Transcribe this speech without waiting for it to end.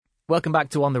Welcome back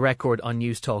to On the Record on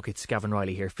News Talk. It's Gavin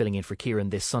Riley here, filling in for Kieran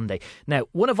this Sunday. Now,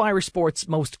 one of Irish sport's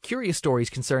most curious stories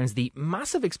concerns the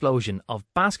massive explosion of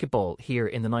basketball here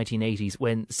in the 1980s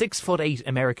when 6'8"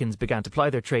 Americans began to ply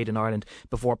their trade in Ireland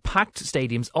before packed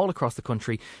stadiums all across the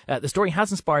country. The story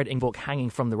has inspired a book hanging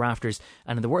from the rafters,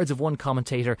 and in the words of one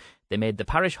commentator, they made the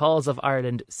parish halls of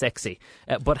Ireland sexy.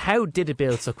 But how did it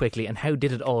build so quickly, and how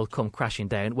did it all come crashing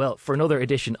down? Well, for another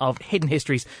edition of Hidden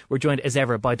Histories, we're joined as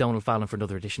ever by Donald Fallon for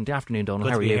another edition. Good afternoon, Donald.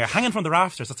 Good How are you? Here. Hanging from the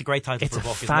Rafters, that's a great title for a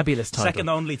book. It's a fabulous title. Second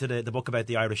only to the book about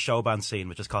the Irish showband scene,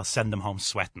 which is called Send Them Home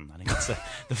Sweating. I think that's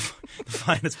the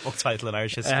finest book title in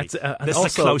Irish history. This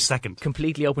is a close second.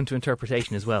 Completely open to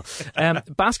interpretation as well.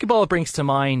 Basketball brings to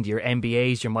mind your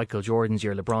NBAs, your Michael Jordans,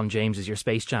 your LeBron Jameses, your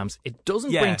Space Jams. It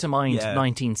doesn't bring to mind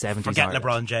 1970s Forget Ireland.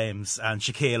 LeBron James and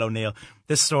Shaquille O'Neal.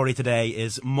 This story today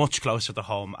is much closer to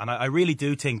home, and I really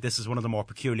do think this is one of the more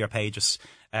peculiar pages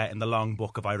in the long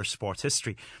book of Irish sports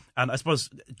history. And I suppose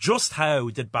just how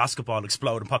did basketball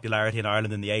explode in popularity in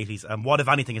Ireland in the 80s, and what, if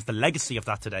anything, is the legacy of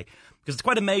that today? Because it's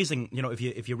quite amazing, you know, if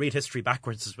you read history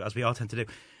backwards, as we all tend to do.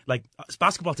 Like,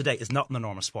 basketball today is not an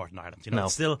enormous sport in Ireland. You know,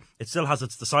 No. it still has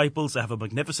its disciples. They have a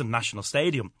magnificent national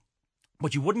stadium.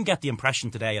 But you wouldn't get the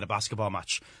impression today at a basketball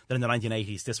match that in the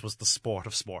 1980s this was the sport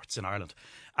of sports in Ireland.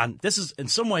 And this is in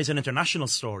some ways an international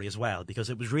story as well, because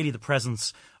it was really the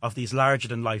presence of these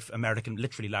larger-than-life American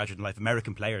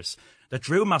players that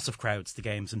drew massive crowds to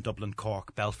games in Dublin,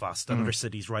 Cork, Belfast and other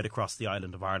cities right across the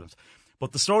island of Ireland.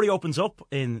 But the story opens up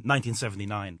in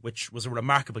 1979, which was a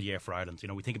remarkable year for Ireland. You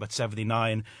know, we think about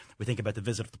 79, we think about the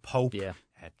visit of the Pope. Yeah.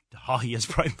 Haughey as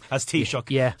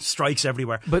Taoiseach, strikes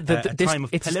everywhere. But a time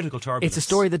of political turbulence. It's a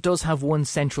story that does have one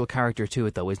central character to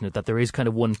it, though, isn't it? That there is kind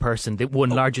of one person, one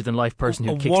larger-than-life person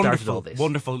who kick-started all this.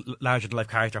 Wonderful larger-than-life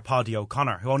character, Paddy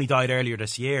O'Connor, who only died earlier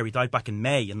this year. He died back in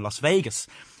May in Las Vegas.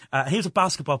 He was a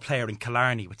basketball player in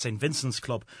Killarney with St. Vincent's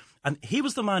Club. And he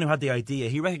was the man who had the idea.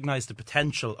 He recognised the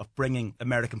potential of bringing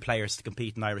American players to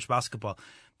compete in Irish basketball.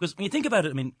 Because when you think about it,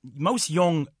 I mean, most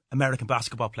young American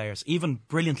basketball players, even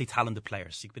brilliantly talented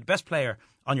players, you could be the best player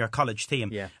on your college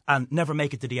team and never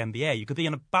make it to the NBA. You could be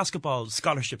in a basketball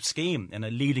scholarship scheme in a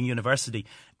leading university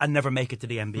and never make it to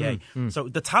the NBA. So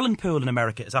the talent pool in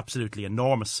America is absolutely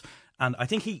enormous. And I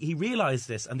think he realised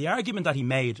this. And the argument that he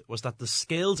made was that the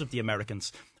skills of the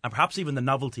Americans, and perhaps even the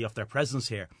novelty of their presence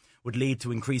here, would lead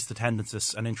to increased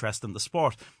attendances and interest in the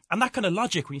sport. And that kind of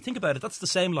logic, when you think about it, that's the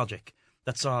same logic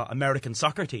that saw American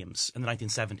soccer teams in the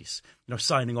 1970s, you know,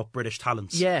 signing up British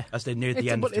talents as they neared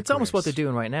the end of their It's almost careers. what they're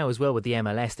doing right now as well with the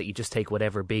MLS, that you just take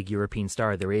whatever big European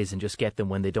star there is and just get them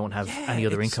when they don't have any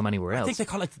other income anywhere else. I think they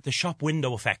call it the shop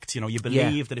window effect. You know, you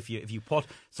believe that if you put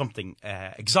something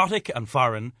exotic and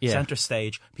foreign centre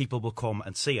stage, people will come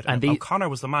and see it. And O'Connor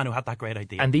was the man who had that great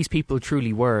idea. And these people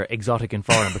truly were exotic and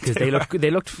foreign, because they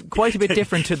looked quite a bit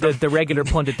different to the regular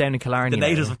pundit down in Killarney. The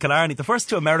natives of Killarney. The first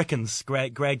two Americans,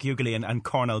 Greg Hughley and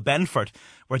Cornell Benford,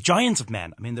 were giants of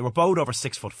men. I mean, they were both over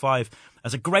 6'5".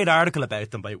 There's a great article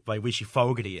about them by Wishy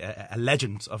Fogarty, a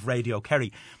legend of Radio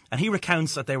Kerry, and he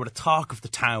recounts that they were the talk of the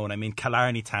town. I mean,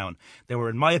 Killarney town. They were,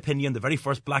 in my opinion, the very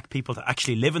first black people to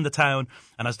actually live in the town,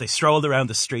 and as they strolled around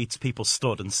the streets, people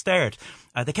stood and stared.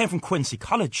 They came from Quincy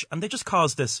College, and they just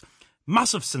caused this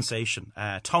massive sensation.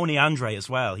 Tony Andre as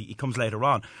well, he comes later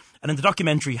on. And in the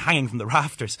documentary Hanging from the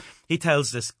Rafters, he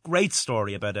tells this great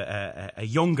story about a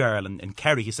young girl in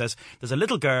Kerry. He says, there's a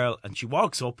little girl and she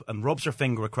walks up and rubs her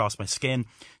finger across my skin.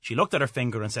 She looked at her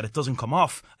finger and said, it doesn't come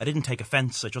off. I didn't take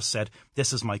offence. I just said,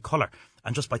 this is my colour.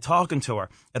 And just by talking to her,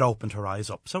 it opened her eyes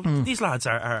up. So these lads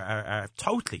are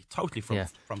totally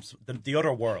from the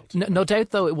other world. No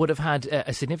doubt, though, it would have had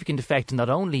a significant effect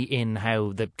not only in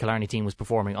how the Killarney team was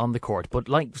performing on the court, but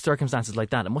like circumstances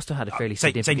like that, it must have had a fairly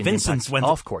significant St. Vincent's impact went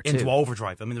off court into too.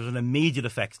 overdrive. I mean, there was an immediate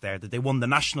effect there that they won the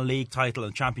National League title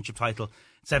and Championship title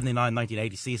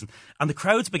 79-1980 season, and the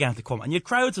crowds began to come, and you had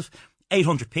crowds of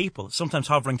 800 people, sometimes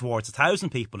hovering towards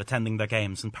 1,000 people attending their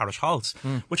games in parish halls,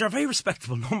 which are very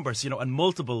respectable numbers, you know, and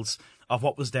multiples of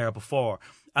what was there before.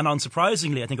 And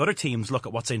unsurprisingly, I think other teams look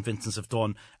at what St. Vincent's have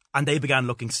done, and they began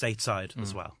looking stateside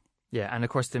as well. Yeah, and of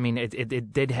course, I mean,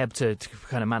 it did help to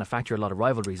kind of manufacture a lot of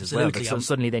rivalries as Absolutely. well. So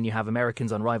suddenly then you have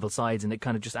Americans on rival sides, and it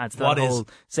kind of just adds to that whole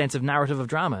sense of narrative of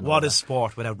drama. And what is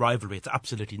sport without rivalry? It's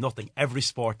absolutely nothing. Every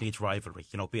sport needs rivalry.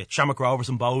 You know, be it Shamrock Rovers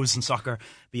and Bows in soccer,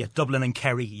 be it Dublin and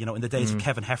Kerry, you know, in the days of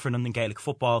Kevin Heffernan in Gaelic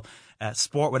football,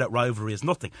 sport without rivalry is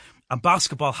nothing. And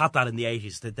basketball had that in the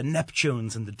 80s, the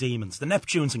Neptunes and the Demons. The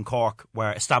Neptunes in Cork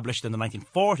were established in the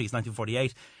 1940s,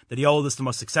 1948. They're the oldest and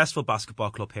most successful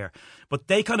basketball club here. But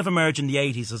they kind of emerged in the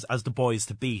 80s as the boys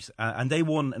to beat. And they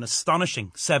won an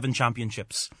astonishing 7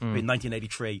 championships in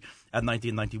 1983. at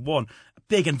 1991. A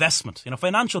big investment.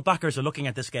 Financial backers are looking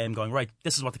at this game going, right,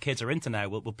 this is what the kids are into now.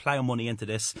 We'll plough money into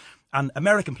this. And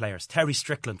American players, Terry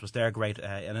Strickland was their great,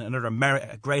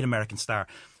 another great American star.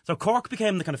 So Cork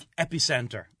became the kind of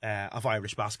epicentre of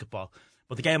Irish basketball.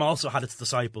 But the game also had its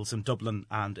disciples in Dublin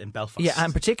and in Belfast. Yeah,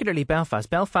 and particularly Belfast.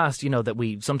 Belfast, that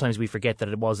we sometimes forget that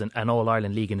it was an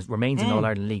All-Ireland league and it remains an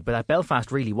All-Ireland league, but that Belfast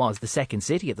really was the second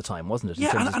city at the time, wasn't it,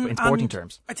 in sporting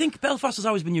terms? I think Belfast has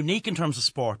always been unique in terms of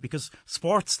sport, because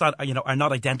sports that are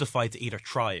not identified to either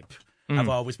tribe have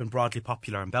always been broadly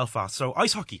popular in Belfast. So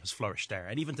ice hockey has flourished there,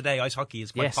 and even today ice hockey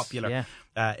is quite popular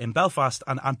in Belfast.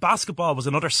 And basketball was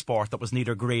another sport that was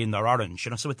neither green nor orange,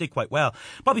 so it did quite well.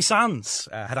 Bobby Sands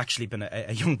had actually been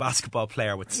a young basketball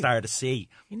player with Star to Sea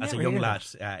as a young lad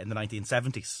in the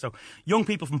 1970s. So young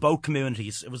people from both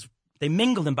communities, they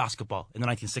mingled in basketball in the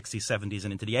 1960s, 70s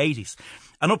and into the 80s.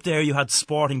 And up there you had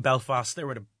Sporting Belfast. They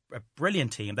were a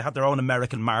brilliant team. They had their own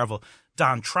American marvel,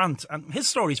 Dan Trant. And his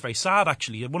story is very sad,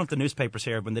 actually. One of the newspapers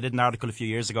here, when they did an article a few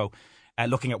years ago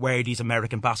looking at where these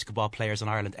American basketball players in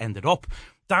Ireland ended up,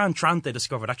 Dan Trant, they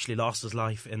discovered, actually lost his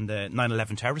life in the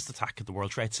 9/11 terrorist attack at the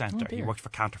World Trade Centre. He worked for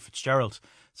Cantor Fitzgerald.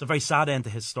 It's a very sad end to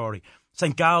his story.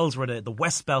 St. Gal's were the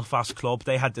West Belfast club.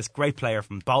 They had this great player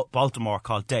from Baltimore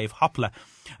called Dave Hopla.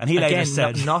 And he later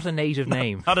said... not a native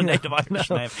name. Not a native Irish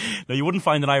name. No, you wouldn't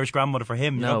find an Irish grandmother for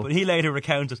him. But he later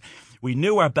recounted, we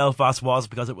knew where Belfast was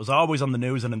because it was always on the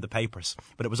news and in the papers.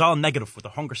 But it was all negative with the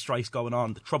hunger strikes going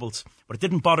on, the troubles. But it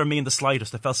didn't bother me in the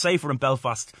slightest. I felt safer in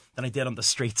Belfast than I did on the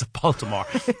streets of Baltimore.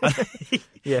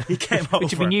 He came over.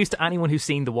 Which would be news to anyone who's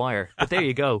seen The Wire. But there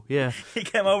you go, yeah. He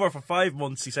came over for 5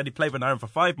 months. He said he played with Ireland for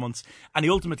 5 months. And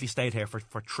he ultimately stayed here for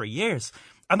 3 years.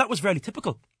 And that was very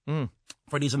typical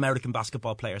for these American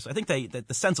basketball players. I think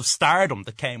the sense of stardom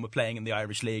that came with playing in the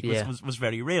Irish League was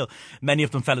very real. Many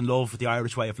of them fell in love with the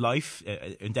Irish way of life.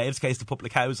 In Dave's case, the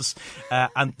public houses.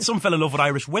 And some fell in love with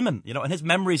Irish women, and his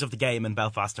memories of the game in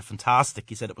Belfast are fantastic.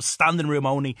 He said it was standing room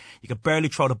only. You could barely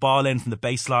throw the ball in from the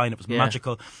baseline. It was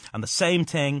magical. And the same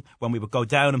thing when we would go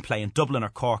down and play in Dublin or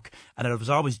Cork, and it was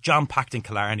always jam-packed in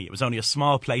Killarney. It was only a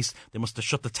small place. They must have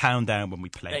shut the town down when we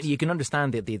played. You can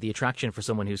understand the attraction for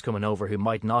someone who's coming over who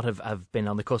might not have been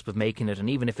on the cusp of making it,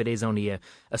 and even if it is only a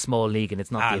small league and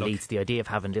it's not the elites, the idea of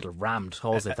having little rammed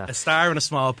halls like that. A star in a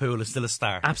small pool is still a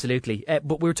star. Absolutely.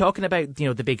 But we were talking about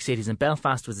the big cities, and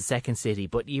Belfast was the second city,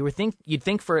 but you'd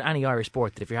think for any Irish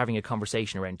sport that if you're having a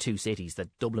conversation around two cities that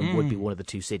Dublin would be one of the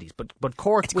two cities, but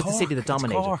Cork was the city that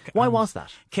dominated. Why was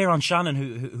that? Kieran Shannon,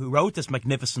 who wrote this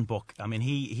magnificent book, I mean,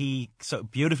 he so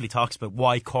beautifully talks about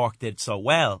why Cork did so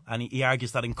well, and he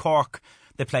argues that in Cork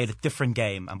they played a different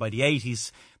game, and by the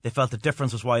 80s they felt the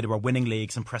difference was why they were winning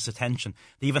leagues and press attention.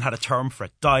 They even had a term for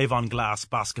it, dive on glass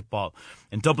basketball.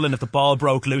 In Dublin, if the ball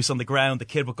broke loose on the ground, the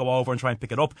kid would go over and try and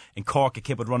pick it up. In Cork, a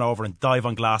kid would run over and dive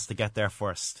on glass to get there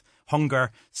first.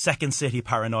 Hunger, second city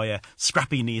paranoia,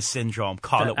 scrappy knees syndrome,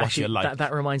 call it what you like.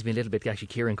 That reminds me a little bit, actually,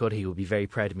 Kieran Cuddihy would be very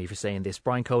proud of me for saying this.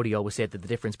 Brian Cody always said that the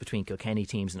difference between Kilkenny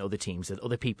teams and other teams, that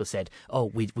other people said,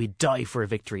 we'd die for a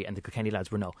victory, and the Kilkenny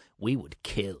lads were, no, we would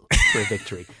kill for a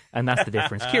victory. And that's the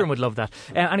difference. Kieran would love that.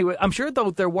 Anyway, I'm sure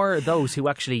though there were those who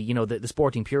actually, the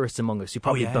sporting purists among us who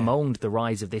probably bemoaned the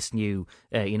rise of this new,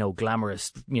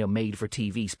 glamorous, made for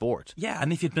TV sport. Yeah,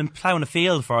 and if you'd been ploughing a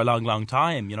field for a long, long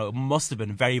time, it must have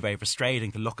been very, very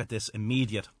frustrating to look at this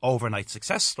immediate overnight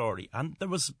success story. And there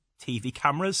was TV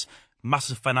cameras,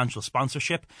 massive financial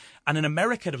sponsorship, and in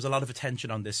America there was a lot of attention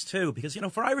on this too, because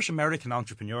for Irish American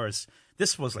entrepreneurs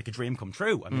this was like a dream come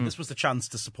true. I mean, this was the chance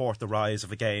to support the rise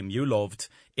of a game you loved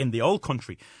in the old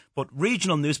country. But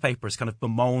regional newspapers kind of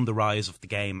bemoaned the rise of the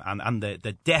game and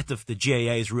the death of the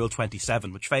GAA's Rule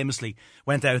 27, which famously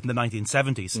went out in the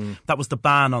 1970s. That was the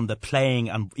ban on the playing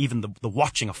and even the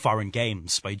watching of foreign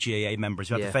games by GAA members.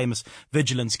 You had the famous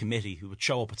Vigilance Committee who would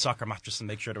show up at Soccer Mattress and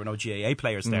make sure there were no GAA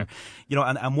players there.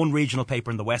 And one regional paper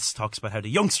in the West talks about how the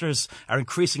youngsters are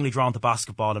increasingly drawn to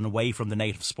basketball and away from the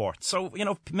native sport. So,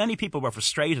 many people were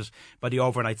frustrated by the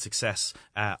overnight success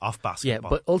of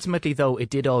basketball. Yeah, but ultimately, though, it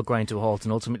did all grind to a halt,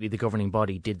 and ultimately the governing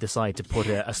body did decide to put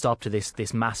a stop to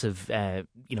this massive,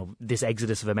 this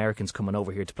exodus of Americans coming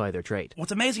over here to ply their trade.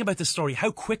 What's amazing about this story,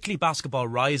 how quickly basketball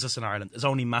rises in Ireland is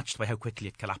only matched by how quickly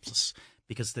it collapses.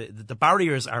 Because the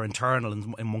barriers are internal.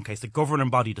 In one case, the governing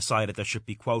body decided there should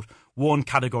be, quote, one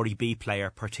Category B player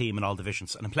per team in all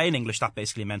divisions. And in plain English, that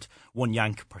basically meant one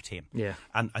Yank per team. Yeah.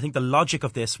 And I think the logic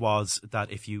of this was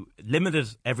that if you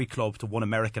limited every club to one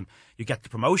American, you get the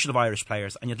promotion of Irish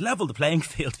players and you'd level the playing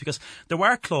field, because there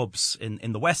were clubs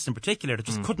in the West in particular that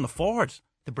just couldn't afford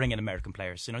to bring in American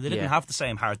players. They didn't have the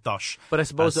same hard dosh. But I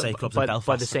suppose as, say, clubs in Belfast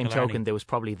by the same or Killarney. token, there was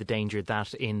probably the danger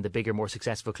that in the bigger, more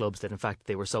successful clubs, that in fact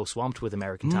they were so swamped with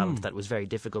American talent that it was very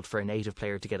difficult for a native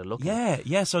player to get a look.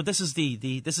 Yeah. So this is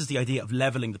the idea of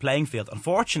levelling the playing field.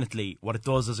 Unfortunately, what it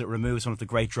does is it removes one of the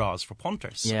great draws for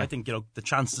punters. Yeah. I think the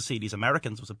chance to see these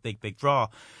Americans was a big draw.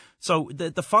 So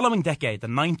the following decade, the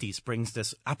 90s, brings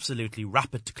this absolutely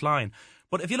rapid decline.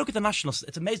 But if you look at the national,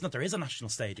 it's amazing that there is a national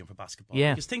stadium for basketball.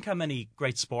 Yeah. Because think how many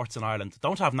great sports in Ireland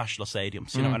don't have national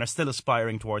stadiums, and are still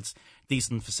aspiring towards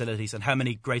decent facilities, and how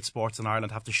many great sports in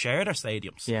Ireland have to share their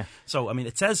stadiums. Yeah. So, I mean,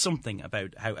 it says something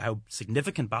about how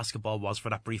significant basketball was for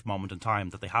that brief moment in time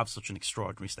that they have such an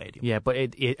extraordinary stadium. Yeah, but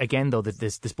again, though, the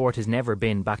sport has never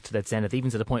been back to that zenith, even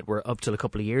to the point where up till a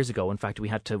couple of years ago, in fact, we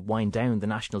had to wind down the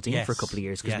national team for a couple of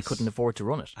years because we couldn't afford to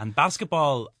run it. And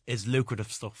basketball is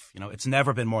lucrative stuff. It's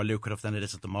never been more lucrative than it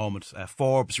is at the moment.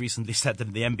 Forbes recently said that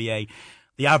in the NBA,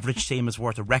 the average team is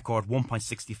worth a record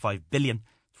 $1.65 billion,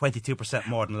 22%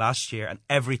 more than last year, and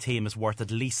every team is worth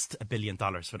at least $1 billion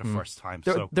for the first time.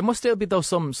 There must still be, though,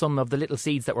 some of the little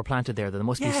seeds that were planted there. There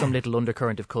must be some little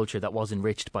undercurrent of culture that was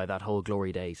enriched by that whole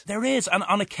glory days. There is, and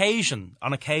on occasion, the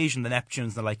Neptunes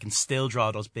and the like can still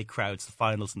draw those big crowds to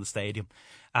finals in the stadium.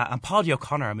 And Paddy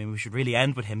O'Connor, I mean, we should really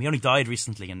end with him. He only died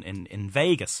recently in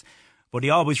Vegas, but he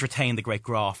always retained the great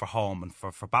graw for home and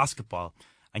for basketball.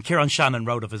 And Kieran Shannon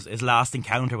wrote of his last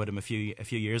encounter with him a few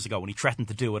years ago when he threatened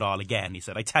to do it all again. He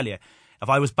said, "I tell you, if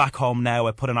I was back home now,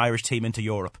 I'd put an Irish team into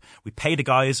Europe. We'd pay the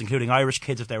guys, including Irish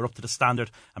kids if they were up to the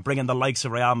standard, and bring in the likes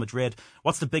of Real Madrid.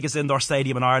 What's the biggest indoor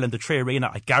stadium in Ireland? The Tree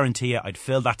Arena. I guarantee you I'd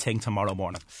fill that thing tomorrow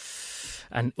morning."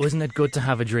 And wasn't it good to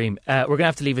have a dream? We're going to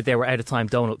have to leave it there. We're out of time.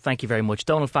 Donald, thank you very much.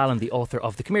 Donald Fallon, the author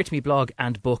of the Come Here To Me blog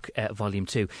and book, Volume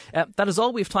 2. That is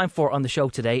all we have time for on the show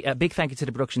today. Big thank you to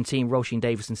the production team, Roisin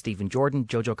Davis and Stephen Jordan.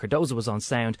 Jojo Cardoza was on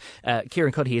sound.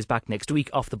 Kieran Cuddihy is back next week.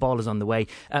 Off the Ball is on the way.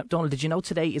 Donald, did you know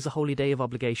today is a holy day of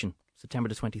obligation? September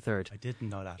the 23rd. I didn't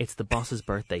know that. It's the boss's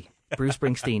birthday. Bruce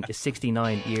Springsteen is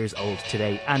 69 years old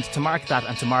today. And to mark that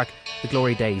and to mark the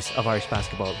glory days of Irish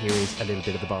basketball, here is a little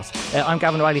bit of the boss. I'm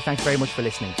Gavin Riley. Thanks very much for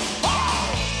listening.